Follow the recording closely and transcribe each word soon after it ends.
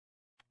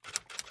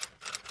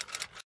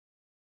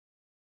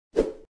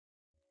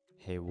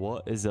Hey,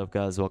 what is up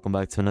guys? Welcome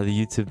back to another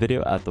YouTube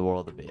video at the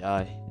world of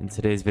AI. In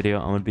today's video,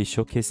 I'm going to be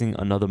showcasing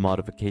another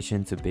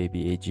modification to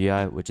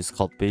BabyAGI, which is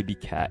called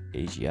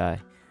BabyCatAGI.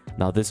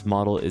 Now this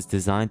model is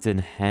designed to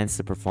enhance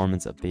the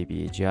performance of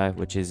BabyAGI,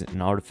 which is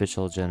an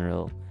artificial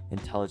general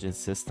intelligence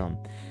system.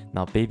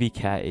 Now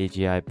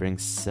BabyCatAGI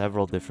brings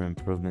several different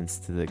improvements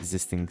to the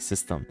existing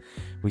system.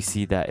 We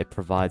see that it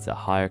provides a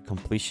higher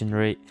completion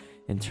rate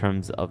in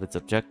terms of its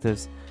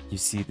objectives. You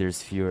see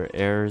there's fewer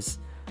errors.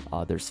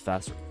 There's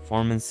faster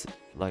performance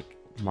like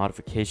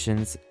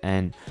modifications,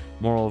 and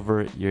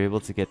moreover you're able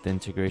to get the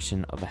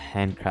integration of a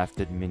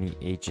handcrafted mini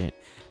agent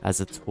as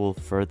a tool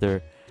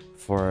further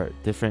for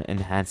different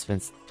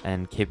enhancements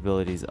and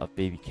capabilities of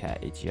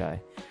BabyCatAGI.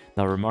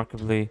 Now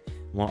remarkably,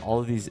 all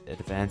of these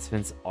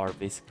advancements are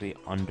basically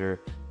under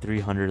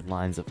 300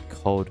 lines of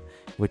code,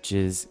 which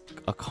is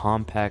a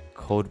compact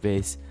code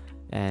base,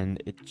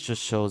 and it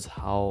just shows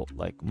how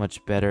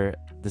much better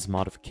this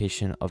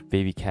modification of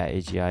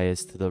BabyCatAGI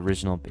is to the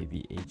original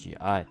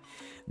BabyAGI.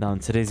 Now in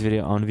today's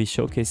video, I'm going to be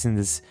showcasing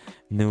this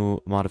new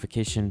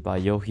modification by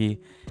Yohi,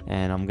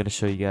 and I'm going to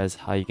show you guys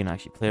how you can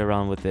actually play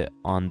around with it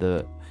on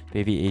the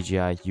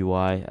BabyAGI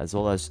UI, as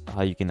well as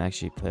how you can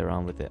actually play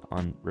around with it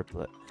on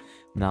Riplet.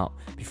 Now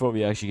before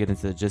we actually get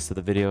into the gist of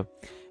the video,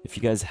 if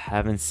you guys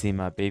haven't seen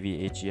my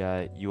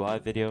BabyAGI UI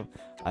video,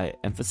 I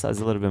emphasize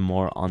a little bit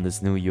more on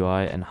this new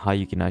UI and how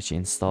you can actually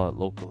install it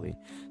locally.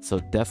 So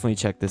definitely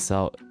check this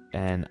out,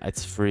 and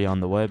it's free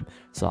on the web,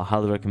 so I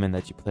highly recommend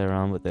that you play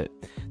around with it.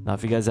 Now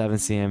if you guys haven't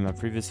seen my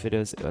previous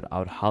videos, I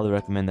would highly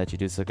recommend that you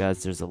do so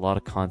guys. There's a lot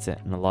of content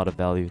and a lot of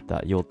value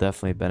that you'll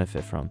definitely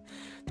benefit from.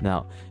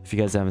 Now if you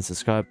guys haven't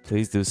subscribed,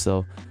 please do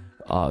so.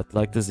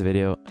 Like this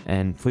video,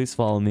 and please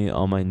follow me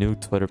on my new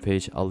Twitter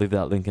page. I'll leave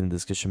that link in the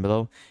description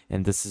below,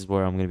 and this is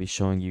where I'm going to be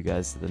showing you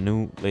guys the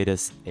new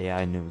latest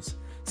AI news.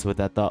 So with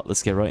that thought,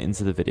 let's get right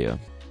into the video.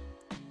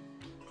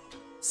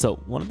 So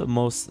one of the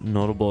most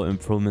notable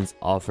improvements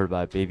offered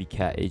by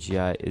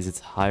BabyCatAGI is its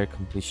higher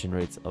completion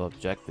rates of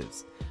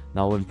objectives.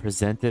 Now when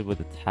presented with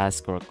a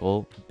task or a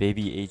goal,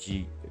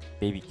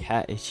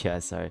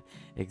 BabyCatAGI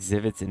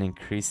exhibits an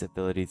increased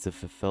ability to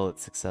fulfill it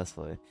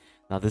successfully.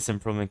 Now this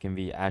improvement can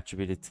be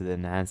attributed to the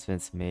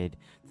enhancements made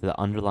to the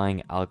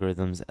underlying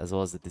algorithms as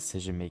well as the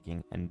decision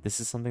making, and this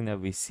is something that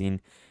we've seen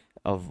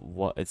of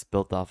what it's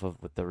built off of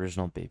with the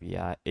original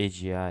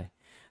BabyAGI.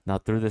 Now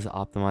through this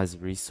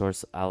optimized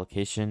resource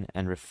allocation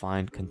and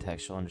refined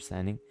contextual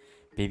understanding,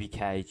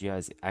 BabyCatAGI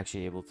is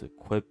actually able to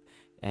equipped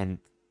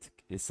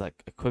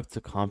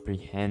to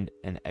comprehend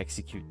and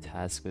execute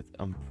tasks with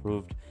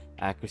improved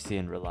accuracy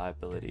and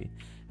reliability.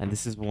 And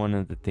this is one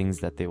of the things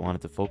that they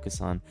wanted to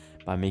focus on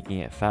by making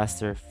it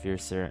faster,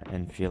 fiercer,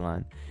 and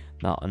feline.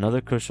 Now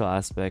another crucial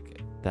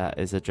aspect that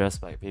is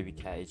addressed by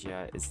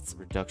BabyCatAGI is its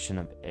reduction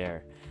of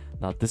error.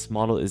 Now this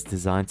model is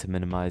designed to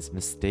minimize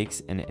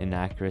mistakes and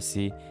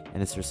inaccuracy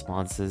in its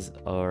responses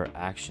or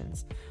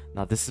actions.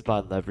 Now this is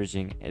by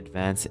leveraging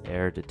advanced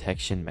error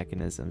detection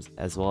mechanisms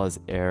as well as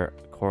error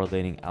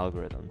correlating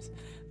algorithms.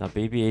 Now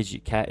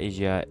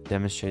BabyCatAGI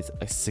demonstrates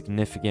a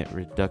significant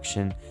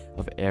reduction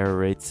of error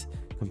rates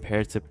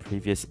compared to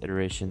previous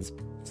iterations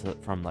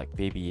from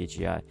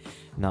BabyAGI.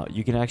 Now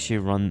you can actually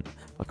run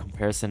a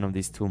comparison of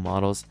these two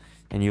models,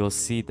 and you will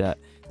see that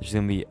there's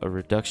going to be a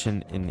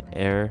reduction in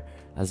error,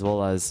 as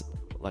well as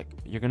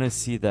you're going to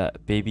see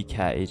that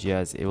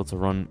BabyCatAGI is able to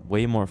run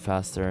way more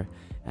faster,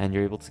 and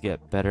you're able to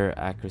get better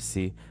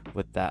accuracy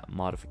with that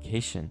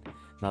modification.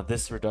 Now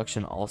this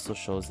reduction also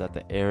shows that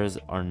the errors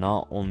are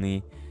not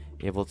only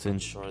able to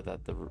ensure that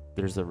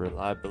there's a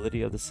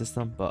reliability of the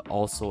system, but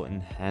also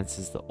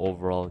enhances the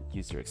overall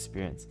user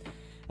experience.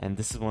 And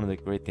this is one of the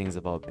great things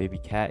about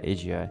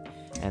BabyCatAGI,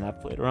 and I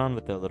played around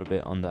with it a little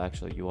bit on the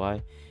actual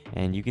UI,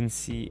 and you can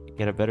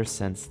get a better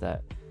sense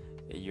that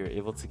you're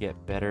able to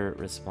get better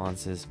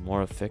responses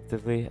more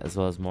effectively as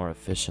well as more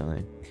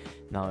efficiently.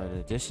 Now in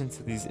addition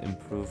to these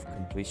improved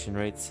completion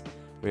rates,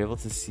 we're able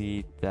to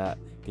see that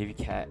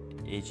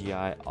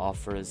BabyCatAGI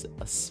offers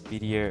a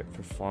speedier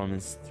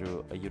performance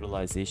through a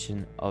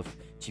utilization of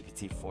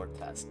GPT-4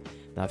 tasks.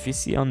 Now if you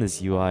see on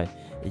this UI,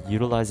 it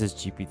utilizes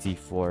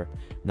GPT-4.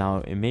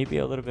 Now it may be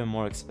a little bit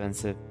more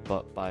expensive,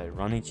 but by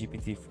running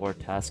GPT-4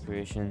 task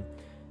creation,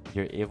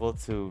 you're able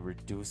to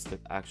reduce the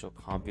actual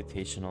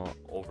computational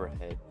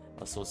overhead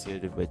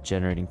associated with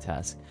generating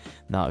tasks.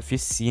 Now if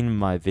you've seen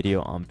my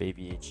video on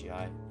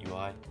BabyAGI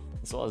UI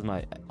as well as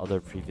my other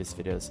previous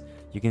videos,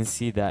 you can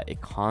see that it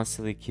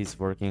constantly keeps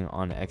working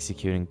on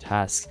executing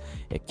tasks.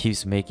 It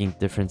keeps making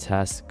different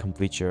tasks to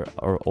complete your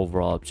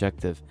overall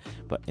objective.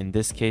 But in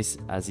this case,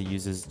 as it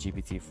uses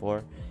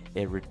GPT-4,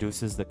 it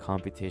reduces the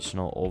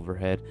computational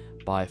overhead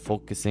by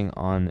focusing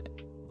on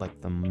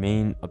the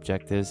main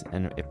objectives,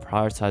 and it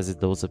prioritizes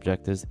those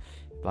objectives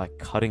by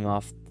cutting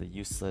off the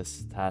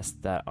useless tasks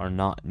that are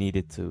not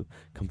needed to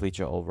complete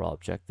your overall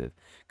objective.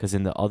 Because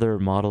in the other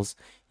models,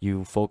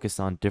 you focused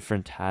on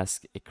different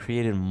tasks. It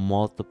created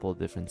multiple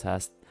different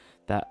tasks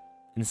that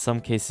in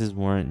some cases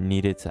weren't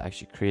needed to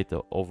actually create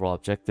the overall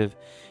objective.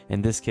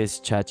 In this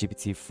case,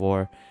 ChatGPT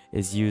 4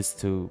 is used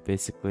to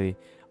basically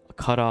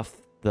cut off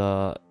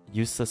the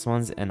useless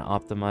ones and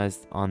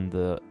optimized on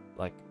the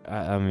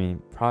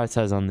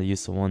prioritize on the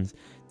useful ones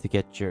to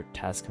get your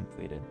task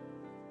completed.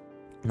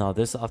 Now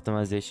this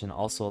optimization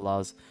also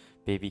allows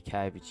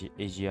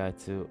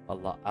BabyCatAGI to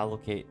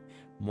allocate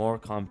more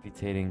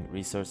computing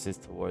resources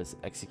towards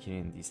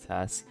executing these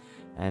tasks,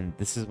 and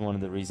this is one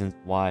of the reasons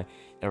why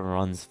it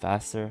runs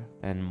faster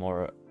and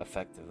more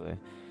effectively.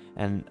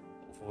 And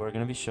we're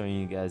going to be showing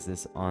you guys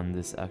this on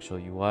this actual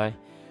UI.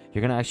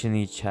 You're going to actually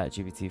need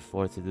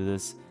ChatGPT-4 to do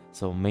this,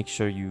 so make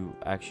sure you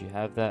actually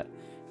have that,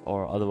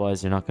 or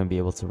otherwise you're not going to be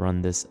able to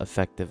run this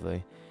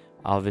effectively.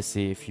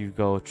 Obviously, if you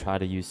go try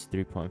to use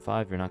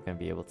 3.5, you're not going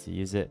to be able to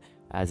use it,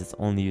 as it's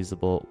only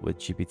usable with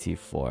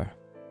GPT-4.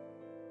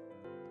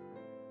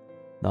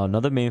 Now,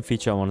 another main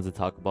feature I wanted to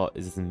talk about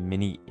is the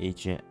mini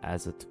agent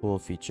as a tool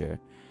feature.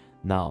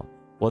 Now,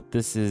 what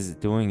this is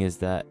doing is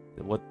that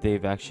what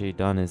they've actually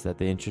done is that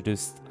they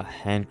introduced a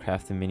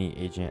handcrafted mini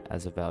agent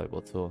as a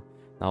valuable tool.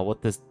 Now,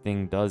 what this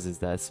thing does is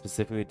that it's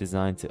specifically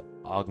designed to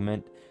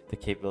augment the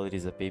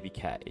capabilities of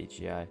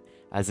BabyCatAGI,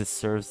 as it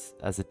serves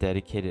as a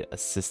dedicated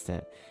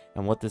assistant.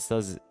 And what this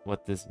does,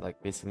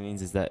 basically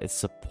means is that it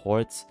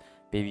supports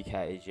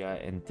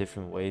BabyCatAGI in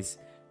different ways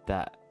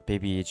that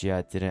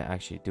BabyAGI didn't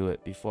actually do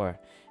it before.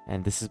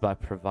 And this is by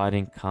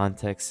providing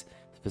context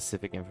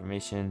specific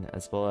information,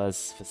 as well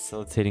as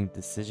facilitating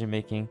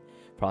decision-making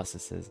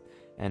processes.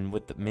 And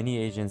with the mini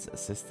agent's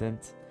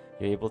assistant,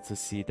 you're able to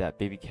see that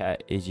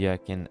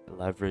BabyCatAGI can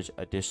leverage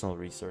additional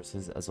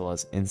resources as well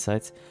as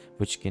insights,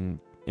 which can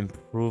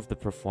improve the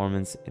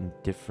performance in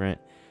different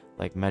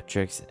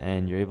metrics,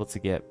 and you're able to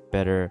get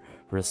better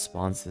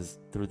responses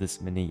through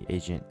this mini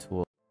agent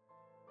tool.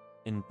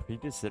 In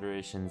previous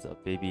iterations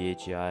of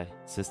BabyAGI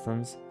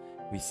systems,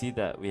 we see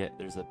that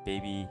there's a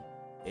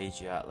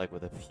BabyAGI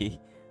with a P,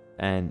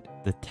 and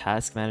the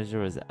task manager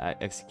was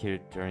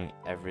executed during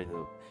every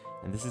loop.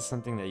 And this is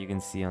something that you can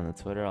see on the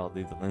Twitter. I'll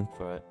leave the link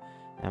for it.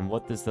 And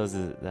what this does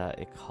is that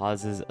it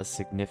causes a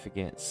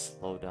significant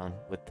slowdown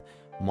with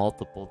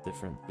multiple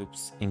different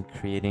loops in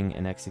creating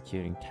and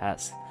executing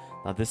tasks.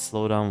 Now this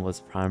slowdown was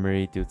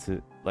primarily due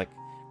to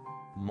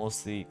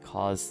mostly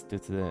caused due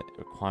to the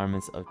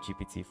requirements of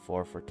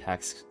GPT-4 for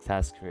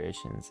task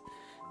creations.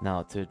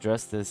 Now, to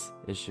address this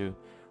issue,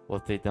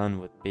 what they've done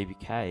with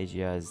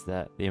BabyCatAGI is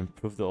that they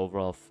improved the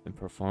overall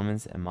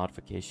performance and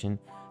modification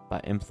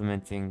by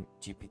implementing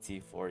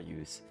GPT-4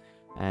 use.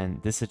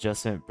 And this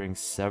adjustment brings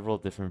several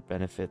different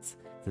benefits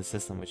to the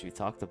system, which we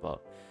talked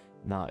about.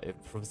 Now, it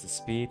improves the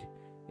speed.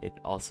 It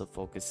also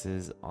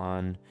focuses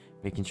on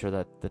making sure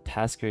that the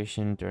task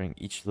creation during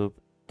each loop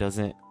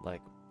doesn't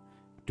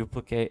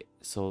duplicate,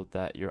 so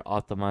that you're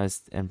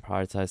optimized and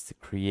prioritized to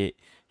create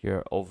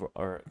your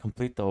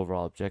complete the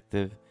overall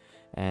objective.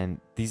 And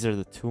these are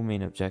the two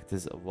main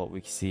objectives of what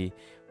we see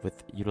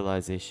with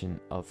utilization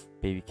of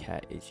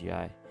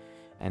BabyCatAGI.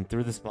 And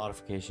through this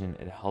modification,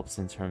 it helps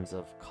in terms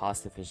of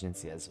cost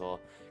efficiency as well,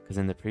 because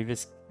in the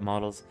previous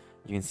models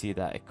you can see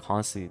that it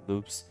constantly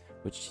loops,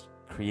 which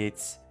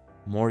creates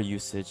more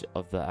usage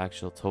of the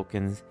actual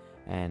tokens,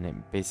 and it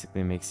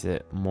basically makes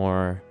it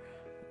more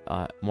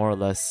or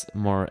less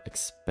more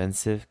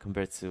expensive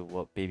compared to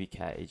what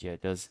BabyCatAGI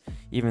does,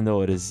 even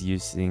though it is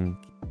using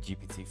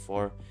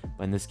GPT-4.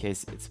 But in this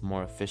case, it's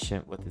more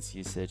efficient with its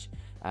usage,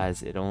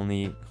 as it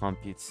only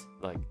computes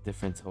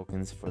different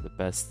tokens for the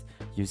best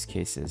use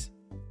cases.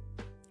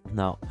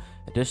 Now,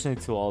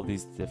 additionally to all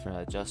these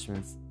different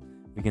adjustments,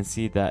 we can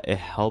see that it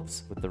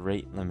helps with the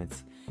rate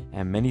limits,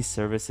 and many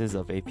services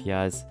of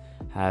APIs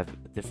have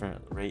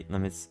different rate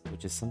limits,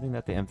 which is something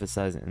that they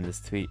emphasize in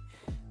this tweet.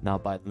 Now,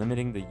 by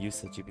limiting the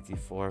use of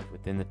GPT-4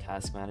 within the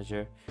task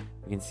manager,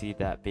 we can see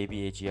that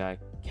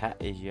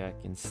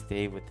BabyCatAGI can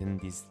stay within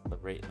these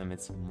rate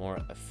limits more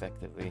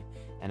effectively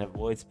and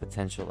avoids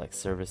potential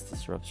service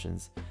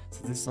disruptions.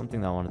 So this is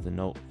something that I wanted to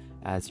note,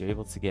 as you're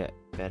able to get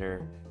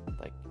better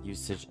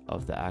usage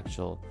of the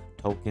actual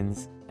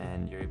tokens,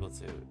 and you're able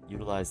to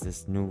utilize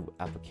this new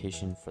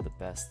application for the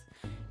best.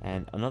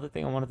 And another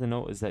thing I wanted to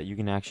note is that you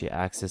can actually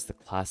access the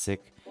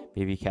classic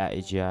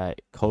BabyCatAGI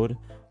code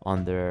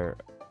on their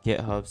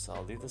GitHub, so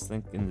I'll leave this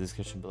link in the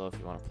description below if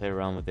you want to play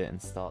around with it and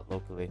install it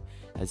locally,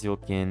 as you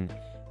can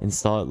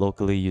install it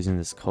locally using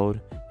this code,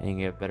 and you can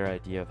get a better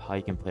idea of how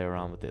you can play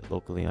around with it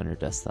locally on your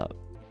desktop.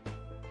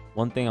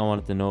 One thing I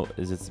wanted to note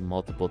is its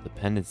multiple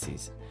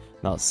dependencies.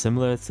 Now,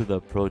 similar to the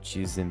approach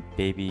used in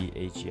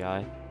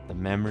BabyAGI, the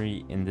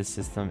memory in this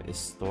system is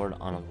stored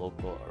on a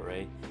local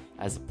array,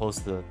 as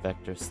opposed to a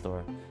vector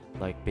store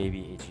like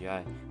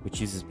BabyAGI, which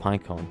uses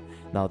Pinecone.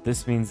 Now,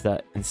 this means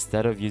that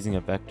instead of using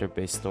a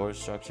vector-based storage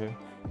structure,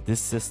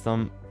 this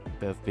system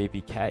of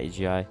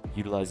BabyCatAGI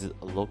utilizes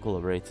a local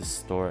array to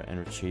store and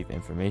retrieve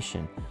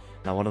information.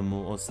 Now, one of the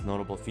most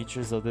notable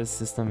features of this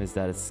system is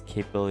that its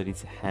capability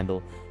to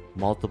handle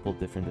multiple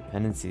different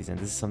dependencies, and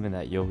this is something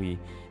that Yohi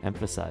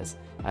emphasized,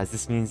 as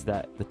this means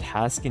that the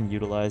task can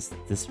utilize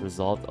this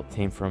result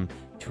obtained from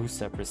two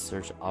separate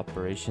search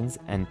operations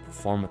and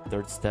perform a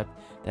third step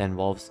that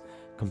involves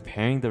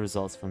comparing the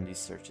results from these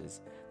searches.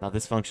 Now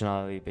this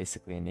functionality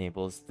basically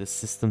enables the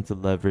system to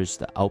leverage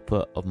the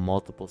output of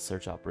multiple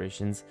search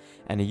operations,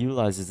 and it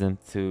utilizes them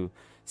to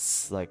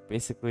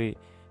basically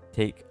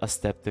take a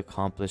step to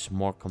accomplish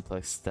more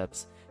complex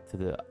steps to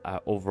the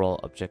overall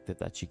objective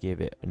that you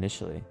gave it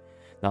initially.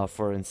 Now,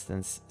 for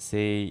instance,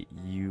 say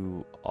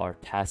you are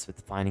tasked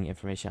with finding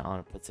information on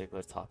a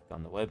particular topic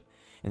on the web.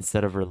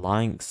 Instead of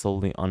relying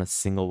solely on a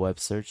single web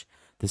search,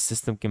 the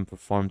system can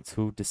perform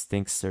 2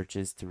 distinct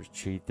searches to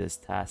retrieve this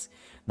task.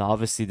 Now,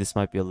 obviously, this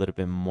might be a little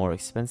bit more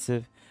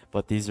expensive,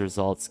 but these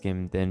results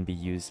can then be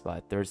used by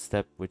a third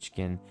step, which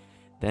can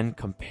then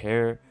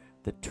compare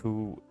the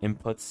 2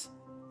 inputs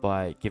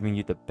by giving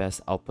you the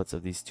best outputs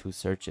of these 2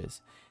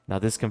 searches. Now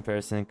this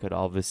comparison could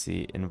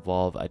obviously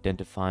involve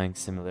identifying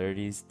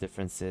similarities,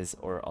 differences,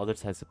 or other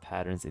types of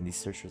patterns in these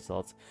search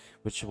results,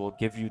 which will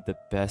give you the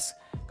best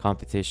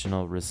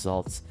computational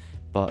results.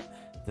 But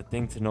the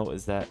thing to note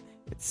is that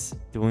it's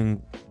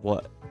doing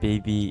what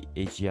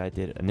BabyAGI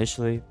did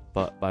initially,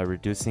 but by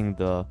reducing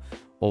the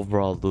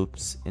overall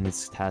loops in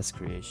its task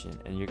creation,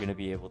 and you're going to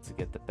be able to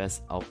get the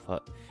best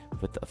output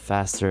with a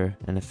faster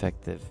and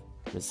effective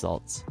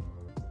results.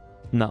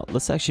 Now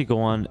let's actually go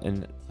on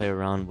and play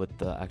around with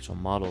the actual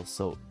model.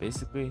 So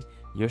basically,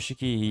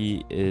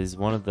 Yoshiki is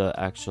one of the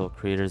actual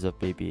creators of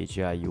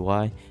BabyAGI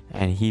UI,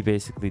 and he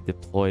basically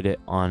deployed it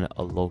on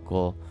a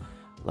local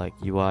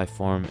UI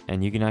form,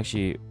 and you can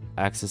actually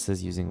access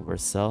this using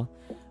Vercel.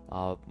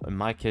 In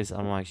my case, I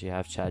don't actually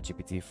have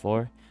ChatGPT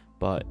 4,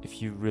 but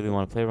if you really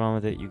want to play around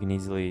with it, you can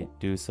easily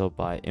do so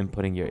by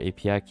inputting your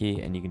API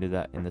key, and you can do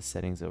that in the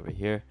settings over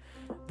here.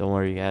 Don't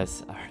worry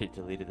guys, I already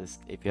deleted this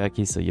API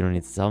key, so you don't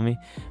need to tell me,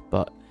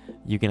 but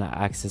you can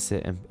access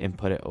it and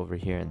input it over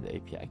here in the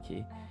API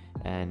key,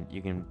 and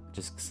you can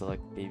just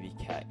select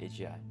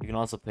BabyCatAGI. You can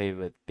also play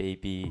with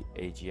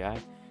BabyAGI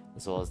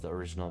as well as the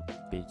original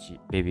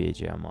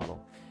BabyAGI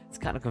model. It's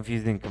kind of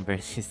confusing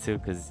comparing these two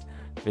because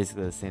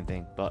basically the same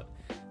thing, but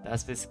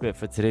that's basically it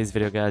for today's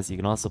video, guys. You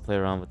can also play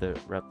around with the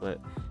replit,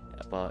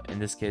 but in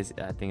this case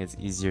I think it's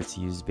easier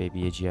to use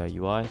BabyAGI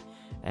UI,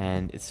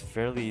 and it's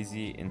fairly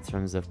easy in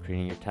terms of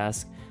creating your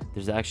task.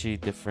 There's actually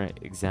different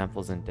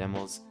examples and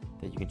demos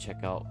that you can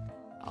check out.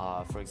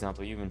 For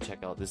example, you can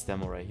check out this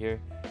demo right here.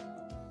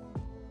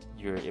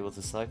 You're able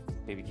to select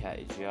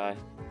BabyCatAGI.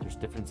 There's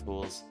different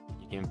tools.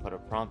 You can put a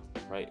prompt,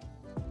 right?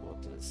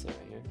 What does it say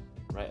right here?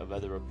 Write a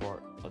weather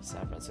report of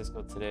San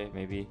Francisco today,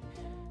 maybe.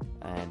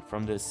 And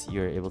from this,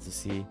 you're able to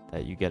see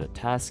that you get a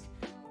task.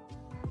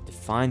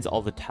 Defines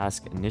all the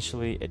tasks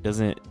initially. It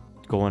doesn't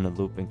go in a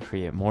loop and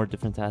create more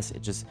different tasks.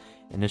 It just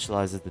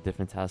initializes the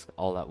different tasks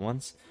all at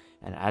once,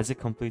 and as it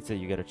completes it,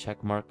 you get a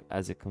check mark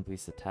as it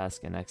completes the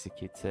task and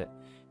executes it,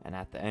 and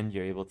at the end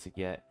you're able to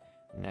get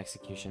an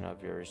execution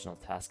of your original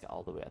task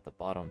all the way at the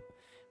bottom,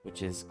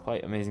 which is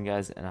quite amazing,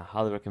 guys. And I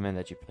highly recommend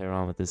that you play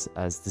around with this,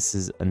 as this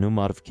is a new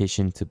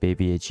modification to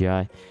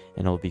BabyAGI,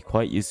 and it will be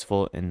quite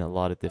useful in a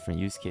lot of different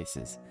use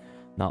cases.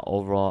 Now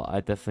overall, I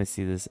definitely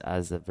see this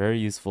as a very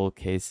useful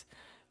case,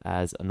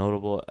 as a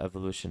notable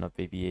evolution of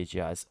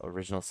BabyAGI's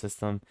original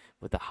system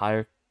with a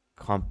higher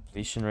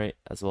completion rate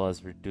as well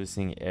as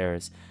reducing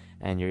errors,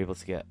 and you're able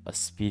to get a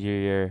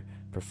speedier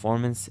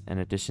performance in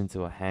addition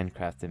to a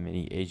handcrafted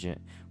mini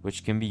agent,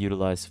 which can be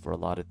utilized for a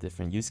lot of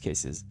different use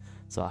cases.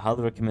 So I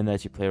highly recommend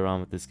that you play around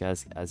with this,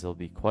 guys, as it'll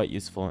be quite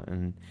useful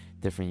in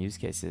different use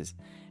cases.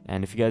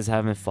 And if you guys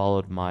haven't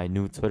followed my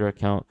new Twitter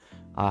account,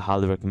 I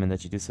highly recommend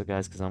that you do so,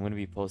 guys, because I'm going to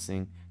be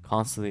posting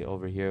constantly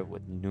over here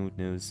with new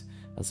news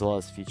as well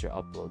as feature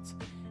uploads.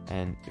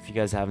 And if you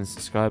guys haven't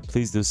subscribed,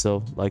 please do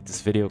so. Like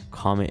this video,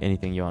 comment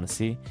anything you want to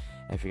see.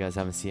 And if you guys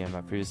haven't seen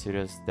my previous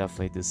videos,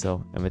 definitely do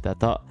so. And with that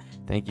thought,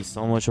 thank you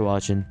so much for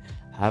watching.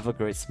 Have a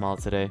great smile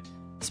today,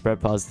 spread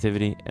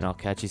positivity, and I'll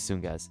catch you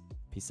soon, guys.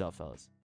 Peace out, fellas.